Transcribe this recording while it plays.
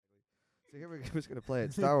So here we're just gonna play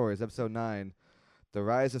it. Star Wars Episode 9, The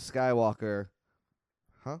Rise of Skywalker.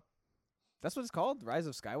 Huh? That's what it's called? Rise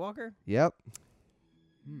of Skywalker? Yep.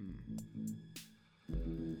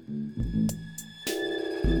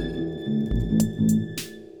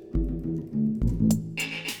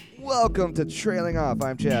 Welcome to Trailing Off.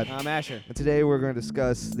 I'm Chad, I'm Asher. and today we're going to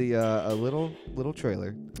discuss the a little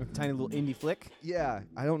trailer. A tiny little indie flick. Yeah,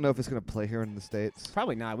 I don't know if it's gonna play here in the States,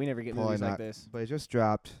 Probably not. We never get Probably movies like not. this. but it just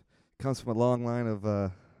dropped. Comes from a long line of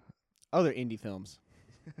Other indie films.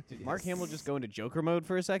 Did Mark Hamill just go into Joker mode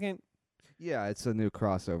for a second? Yeah, it's a new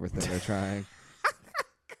crossover thing they're trying.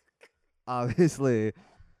 Obviously.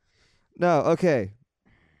 No, okay.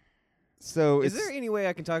 So Is it's there any way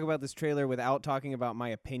I can talk about this trailer without talking about my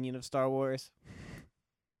opinion of Star Wars?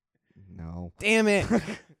 no. Damn it.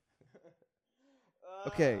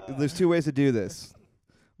 Okay, there's two ways to do this.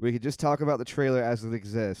 We could just talk about the trailer as it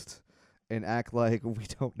exists and act like we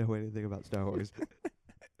don't know anything about Star Wars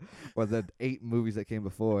or the 8 movies that came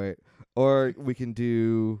before it, or we can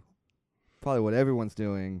do probably what everyone's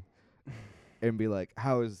doing and be like,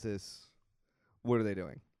 how is this? What are they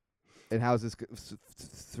doing? And how is this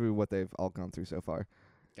through what they've all gone through so far?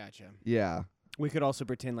 Gotcha. Yeah, We could also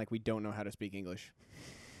pretend like we don't know how to speak English.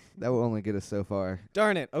 that will only get us so far.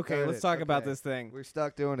 Darn it. Okay, Darn let's it. talk about Okay. this thing. We're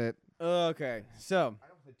stuck doing it. Okay, so I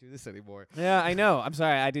don't want to do this anymore. yeah, I know. I'm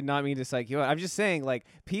sorry. I did not mean to psych you out. I'm just saying, like,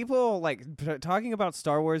 people like talking about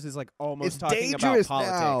Star Wars is like almost It's talking about dangerous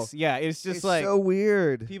politics. now. Yeah, it's just It's like so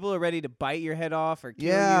weird. people are ready to bite your head off or kill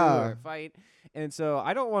you Yeah. or fight. And so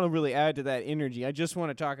I don't want to really add to that energy. I just want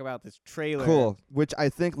to talk about this trailer. Cool, which I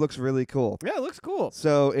think looks really cool. Yeah, it looks cool.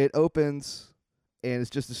 So it opens, and it's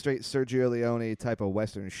just a straight Sergio Leone type of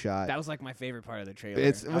Western shot. That was like my favorite part of the trailer.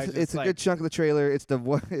 It's I was it's just a like, good chunk of the trailer. It's the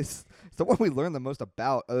one it's the one we learn the most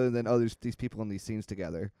about, other than these people in these scenes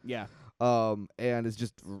together. yeah. And it's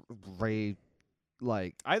just Ray,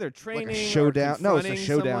 like Either training a showdown. Or No, it's a confronting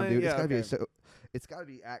showdown, someone. dude. Yeah, It's gotta be okay. it's gotta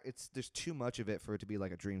be it's there's too much of it for it to be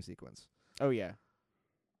like a dream sequence. Oh yeah.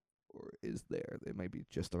 Or is there? It might be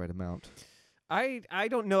just the right amount. I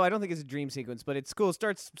don't know. I don't think it's a dream sequence, but it's cool. It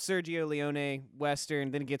starts Sergio Leone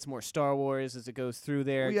Western, then it gets more Star Wars as it goes through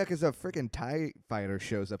there. Well, yeah, 'cause a freaking TIE fighter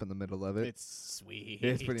shows up in the middle of it. It's sweet.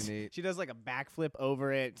 It's pretty neat. She does like a backflip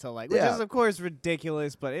over it, so like, which Yeah. is of course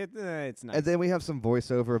ridiculous, but it's nice. And then we have some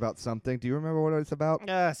voiceover about something. Do you remember what it's about?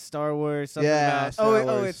 Star Wars. Something Yeah, about, Star oh,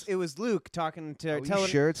 Wars. it was Luke talking to Are you telling.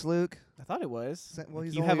 sure it's Luke? I thought it was. Well,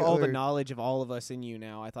 he's You the have only all the other- knowledge of all of us in you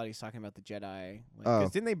now. I thought he was talking about the Jedi. Oh.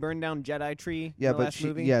 Because didn't they burn down Jedi Tree? Yeah, in the but last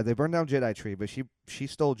movie? they burned down Jedi Tree, but she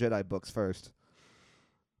stole Jedi books first.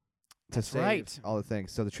 That's to save right. all the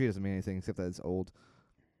things. So the tree doesn't mean anything except that it's old.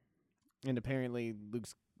 And apparently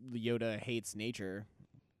Yoda hates nature.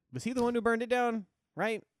 Was he the one who burned it down?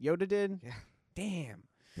 Right? Yoda did? Yeah. Damn.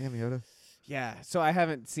 Damn, Yoda. Yeah, so I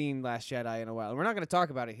haven't seen Last Jedi in a while. And we're not going to talk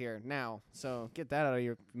about it here now. So get that out of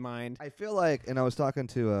your mind. I feel like, and I was talking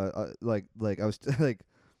to like I was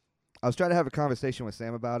I was trying to have a conversation with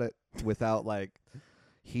Sam about it without like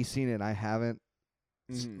he's seen it and I haven't.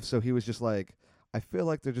 Mhm. So he was just like, I feel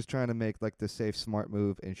like they're just trying to make like the safe, smart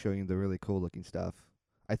move and showing you the really cool looking stuff.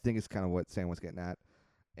 I think it's kind of what Sam was getting at,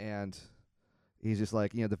 and he's just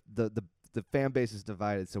like, you know, the fan base is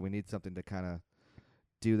divided, so we need something to kind of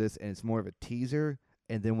do this, and it's more of a teaser,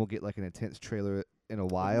 and then we'll get like an intense trailer in a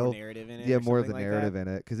Like while. more narrative in it. Yeah, or more of the something like narrative that. in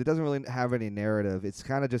it, 'cause it doesn't really have any narrative. It's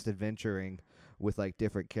kind of just adventuring with like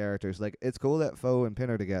different characters. Like it's cool that Foe and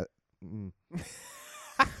Pin are together.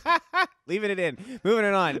 Leaving it in. Moving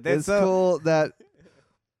it on. It's cool that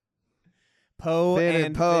Poe Finn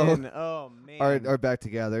and Poe Finn. Oh man. are back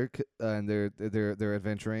together, and they're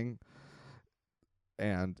adventuring,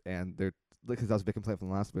 and they're, because that was a big complaint from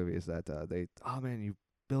the last movie, is that you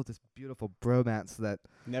built this beautiful bromance that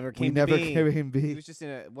never we came never to be. can He be. was just in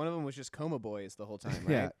a. One of them was just coma boys the whole time,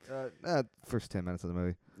 right? Yeah, first 10 minutes of the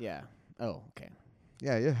movie. Yeah. Oh, okay.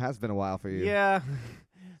 Yeah, it has been a while for you. Yeah.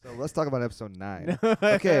 So let's talk about episode 9.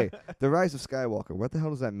 Okay, The Rise of Skywalker. What the hell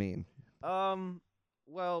does that mean?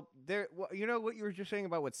 Well, you know what you were just saying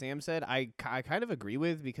about what Sam said. I kind of agree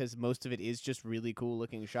with, because most of it is just really cool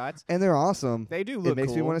looking shots. And they're awesome. They do look It makes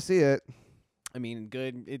cool. me want to see it. I mean,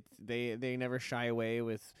 good. They never shy away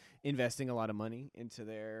with investing a lot of money into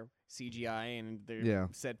their CGI and their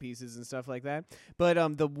set pieces and stuff like that. But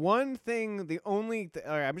the one thing, all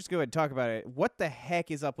right, I'm just going to talk about it. What the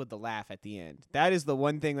heck is up with the laugh at the end? That is the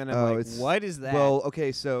one thing that I'm like, what is that? Well,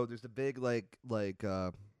 okay, so there's the big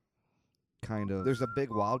there's a big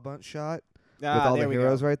Wild Bunch shot with all the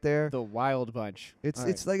heroes right there. The Wild Bunch.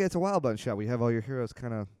 It's like it's a Wild Bunch shot. We have all your heroes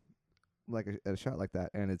kind of like a shot like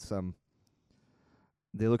that, and it's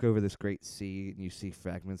they look over this great sea, and you see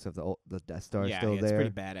fragments of the Death Star Yeah, still yeah, it's there.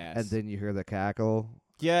 pretty badass. And then you hear the cackle,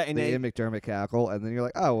 yeah, and the Ian McDermott cackle, and then you're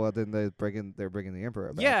like, oh well, then they're bringing the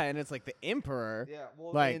Emperor back. yeah, and it's like the Emperor. Yeah,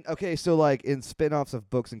 well, like okay, so like in spin-offs of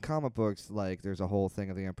books and comic books, like there's a whole thing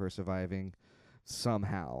of the Emperor surviving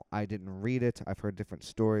somehow. I didn't read it. I've heard different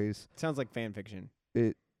stories. sounds like fan fiction.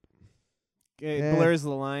 It blurs the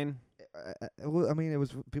line. well, I mean, it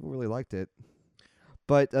was people really liked it,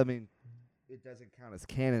 but I mean, it doesn't count as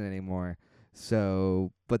canon anymore.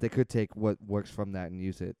 So, but they could take what works from that and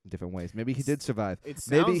use it in different ways. Maybe he did survive. It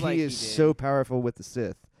Maybe sounds like he is did. so powerful with the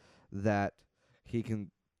Sith that he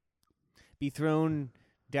can be thrown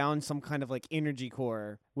down some kind of like energy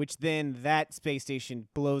core, which then that space station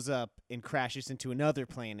blows up and crashes into another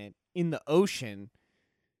planet in the ocean,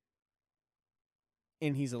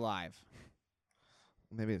 and he's alive.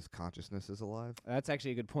 Maybe his consciousness is alive. That's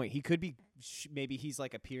actually a good point. He could be. Maybe he's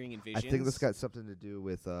like appearing in visions. I think this got something to do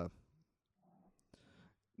with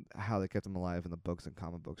how they kept him alive in the books and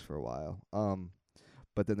comic books for a while.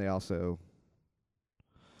 But then they also,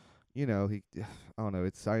 he, I don't know,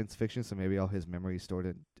 it's science fiction, so maybe all his memories stored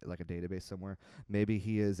in like a database somewhere. Maybe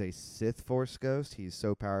he is a Sith Force ghost. He's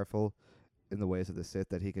so powerful in the ways of the Sith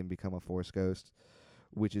that he can become a Force ghost,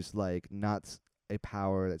 which is like not a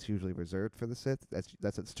power that's usually reserved for the Sith.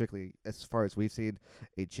 That's strictly, as far as we've seen,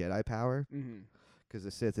 a Jedi power. Mm-hmm. Because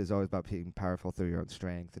the Sith is always about being powerful through your own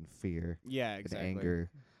strength and fear. Yeah, exactly. And anger.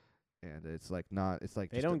 And it's like not. It's like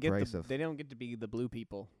they just don't get abrasive. they don't get to be the blue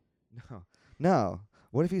people. No.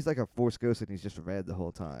 What if he's like a Force ghost and he's just red the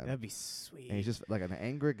whole time? That'd be sweet. And he's just like an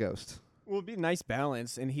angry ghost. Well, it'd be a nice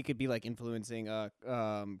balance, and he could be like influencing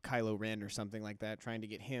Kylo Ren or something like that, trying to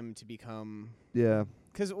get him to become. Yeah.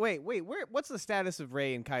 Because what's the status of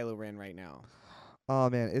Rey and Kylo Ren right now? Oh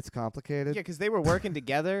man, it's complicated. Yeah, because they were working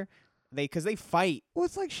together. Because they fight. Well,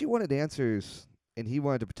 it's like she wanted answers, and he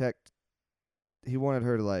wanted to protect. He wanted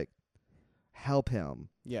her to like help him.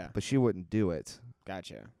 Yeah. But she wouldn't do it.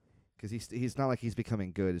 Gotcha. Because he's not like he's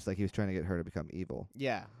becoming good. It's like he was trying to get her to become evil.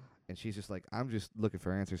 Yeah. And she's just like, I'm just looking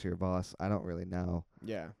for answers here, boss. I don't really know.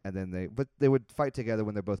 Yeah. And then they would fight together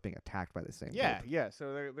when they're both being attacked by the same group. Yeah.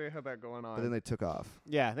 So they have that going on. But then they took off.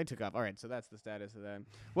 Yeah, they took off. All right, so that's the status of that.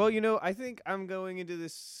 Well, I think I'm going into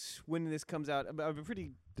this when this comes out. I've a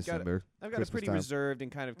pretty December. I've got Christmas a pretty time. reserved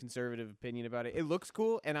and kind of conservative opinion about it. It looks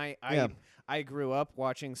cool, and Yeah. I grew up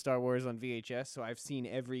watching Star Wars on VHS, so I've seen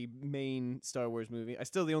every main Star Wars movie.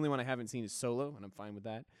 The only one I haven't seen is Solo, and I'm fine with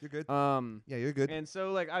that. You're good. Yeah, you're good. And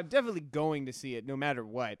so like I'm definitely going to see it no matter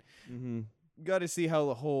what. Mm-hmm. Got to see how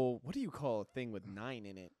the whole what do you call a thing with 9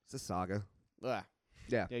 in it? It's a saga. Ugh.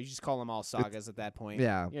 Yeah. Yeah, you just call them all sagas at that point.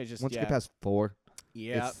 Yeah. Just Once you get past 4,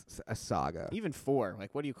 yeah. it's a saga. Even 4.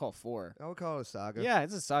 Like, what do you call 4? I would call it a saga. Yeah,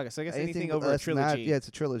 it's a saga. So I guess anything over a less than that, trilogy. yeah, it's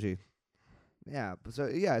a trilogy. Yeah. So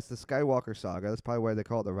yeah, it's the Skywalker saga. That's probably why they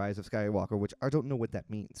call it the Rise of Skywalker, which I don't know what that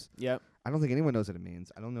means. Yep. I don't think anyone knows what it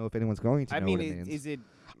means. I don't know if anyone's going to know what it means. Is it?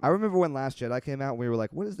 I remember when Last Jedi came out, we were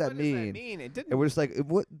like, what does that mean? What does that mean? It didn't. And we're just like,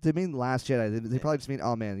 what they mean Last Jedi? They probably just mean,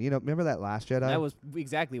 oh man, remember that Last Jedi? That was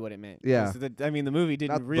exactly what it meant. Yeah. The movie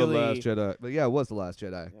didn't Not really. the Last Jedi, but yeah, it was the Last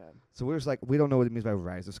Jedi. Yeah. So we're just like, we don't know what it means by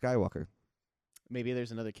Rise of Skywalker. Maybe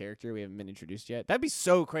there's another character we haven't been introduced yet. That'd be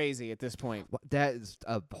so crazy at this point. That is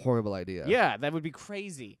a horrible idea. Yeah, that would be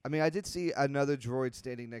crazy. I mean, I did see another droid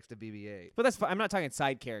standing next to BB-8. But that's fine. I'm not talking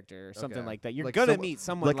side character or something Okay. like that. You're Like gonna meet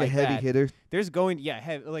someone like a heavy that. hitter. There's going,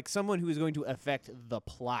 like someone who is going to affect the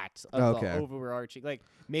plot of the overarching. Like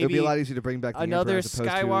It'd be maybe a lot easier to bring back the another Emperor as opposed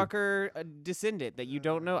to- Skywalker descendant that you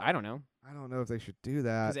don't know. I don't know. I don't know if they should do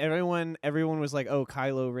that. Because everyone was like, "Oh, not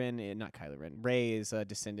Kylo Ren. Rey is a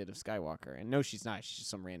descendant of Skywalker," and no, she's not. She's just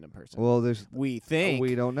some random person. Well, we think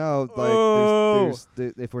we don't know. Like, Oh.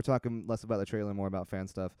 there's if we're talking less about the trailer, more about fan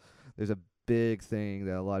stuff, there's a big thing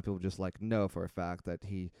that a lot of people just like know for a fact that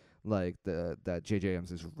that J.J.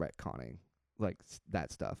 Abrams is retconning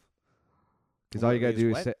that stuff. Because all you gotta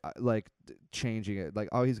do is say changing it. Like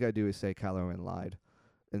all he's gotta do is say Kylo Ren lied,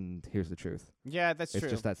 and here's the truth. Yeah, that's It's true.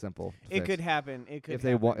 just that simple. It could happen. if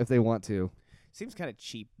they want to. Seems kind of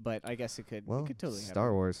cheap, but I guess it could. Well, it could totally happen.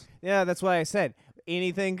 Star Wars. Yeah, that's why I said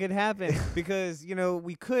anything could happen because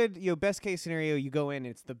we could best case scenario you go in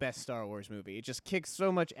and it's the best Star Wars movie. It just kicks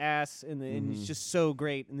so much ass and it's just so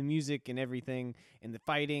great and the music and everything and the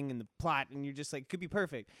fighting and the plot and you're just like it could be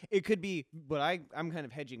perfect. It could be, but I'm kind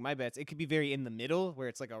of hedging my bets. It could be very in the middle where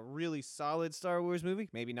it's like a really solid Star Wars movie.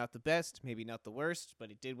 Maybe not the best, maybe not the worst,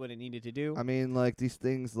 but it did what it needed to do. I mean, like these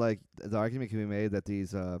things, like the argument can be made that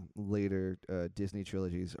these later Disney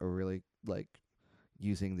trilogies are really like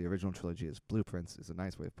using the original trilogy as blueprints is a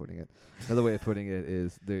nice way of putting it. Another way of putting it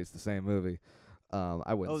is it's the same movie.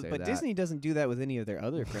 I wouldn't say but that. Disney doesn't do that with any of their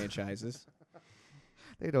other franchises.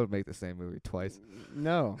 They don't make the same movie twice.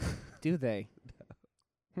 No, do they?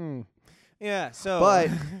 Yeah. So, But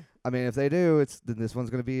I mean, if they do, then this one's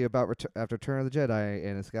going to be about after Return of the Jedi,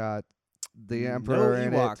 and it's got the Emperor no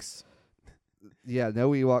in Ewoks. it. Yeah,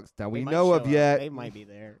 no Ewoks that we might know show of up. yet. They might be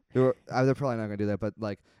there. They're probably not going to do that, but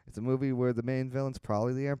like it's a movie where the main villain's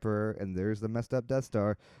probably the Emperor, and there's the messed up Death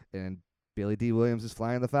Star, and Billy D. Williams is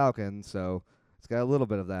flying the Falcon, so it's got a little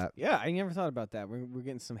bit of that. Yeah, I never thought about that. We're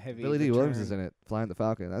getting some heavy. Billy D. Williams is in it, flying the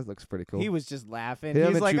Falcon. That looks pretty cool. He was just laughing. Him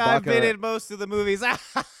He's and like, I've been Chewbacca- in most of the movies.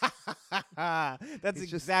 That's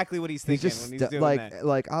He's exactly what he's He's thinking just when he's doing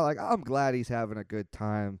that. I'm glad he's having a good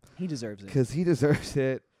time He deserves it. because he deserves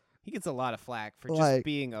it. He gets a lot of flack for Like- just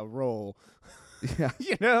being a role. Yeah.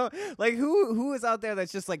 You know, like who is out there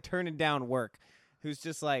that's just like turning down work? Who's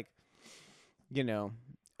just like, you know,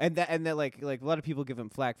 and that like a lot of people give him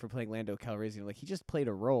flack for playing Lando Calrissian. Like he just played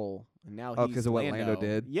a role, and now Oh, he's 'cause of what Lando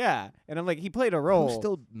did? Yeah, and I'm like, he played a role. Who's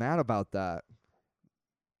still mad about that?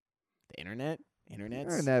 The internet.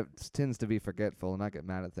 Internet tends to be forgetful and not get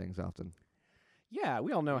mad at things often. Yeah,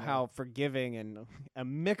 we all know how forgiving and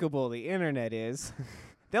amicable the internet is.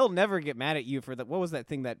 They'll never get mad at you for what was that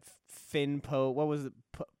thing that Finpo? What was it?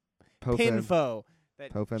 Pinfo.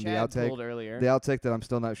 That Pofin, the Chad outtake. pulled earlier. The outtake that I'm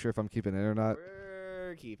still not sure if I'm keeping it or not.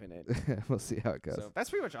 We're keeping it. We'll see how it goes. So that's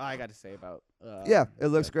pretty much all I got to say about. Yeah, it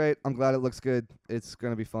looks great. I'm glad it looks good. It's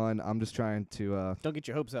gonna be fun. I'm just trying to. Don't get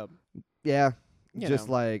your hopes up. Yeah, You just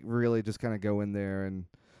know. like really just kind of go in there and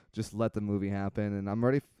just let the movie happen. And I'm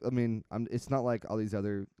ready. I mean, it's not like all these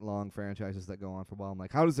other long franchises that go on for a while. I'm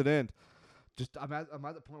like, how does it end? I'm at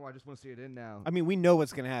the point where I just want to see it end now. I mean, we know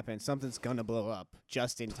what's gonna happen. Something's gonna blow up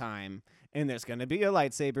just in time, and there's gonna be a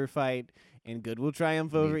lightsaber fight, and good will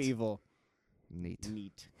triumph over Neat. evil. Neat.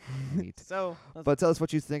 Neat. So, But tell us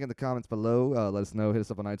what you think in the comments below. Let us know. Hit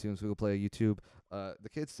us up on iTunes, Google Play, YouTube. The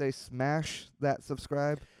kids say smash that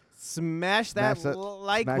subscribe. smash that Smash that-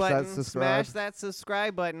 like smash that button. subscribe. Smash that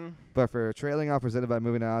subscribe button. But for Trailing Off presented by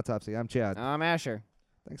Movie Night Autopsy, I'm Chad. I'm Asher.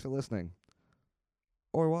 Thanks for listening.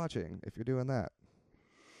 Or watching, if you're doing that.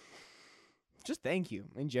 Just thank you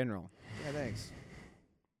in general. Yeah, thanks.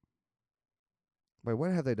 Wait,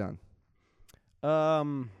 what have they done? I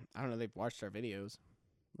don't know. They've watched our videos.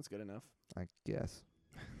 That's good enough. I guess.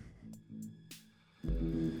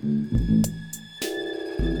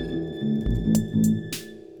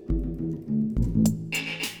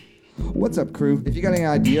 What's up, crew? If you got any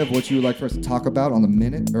idea of what you would like for us to talk about on The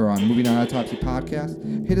Minute or on Movie Night Autopsy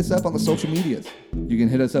podcast, hit us up on the social medias. You can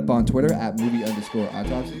hit us up on Twitter at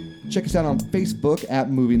movie_autopsy. Check us out on Facebook at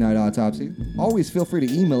Movie Night Autopsy. Always feel free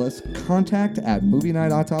to email us,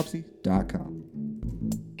 contact@movienightautopsy.com.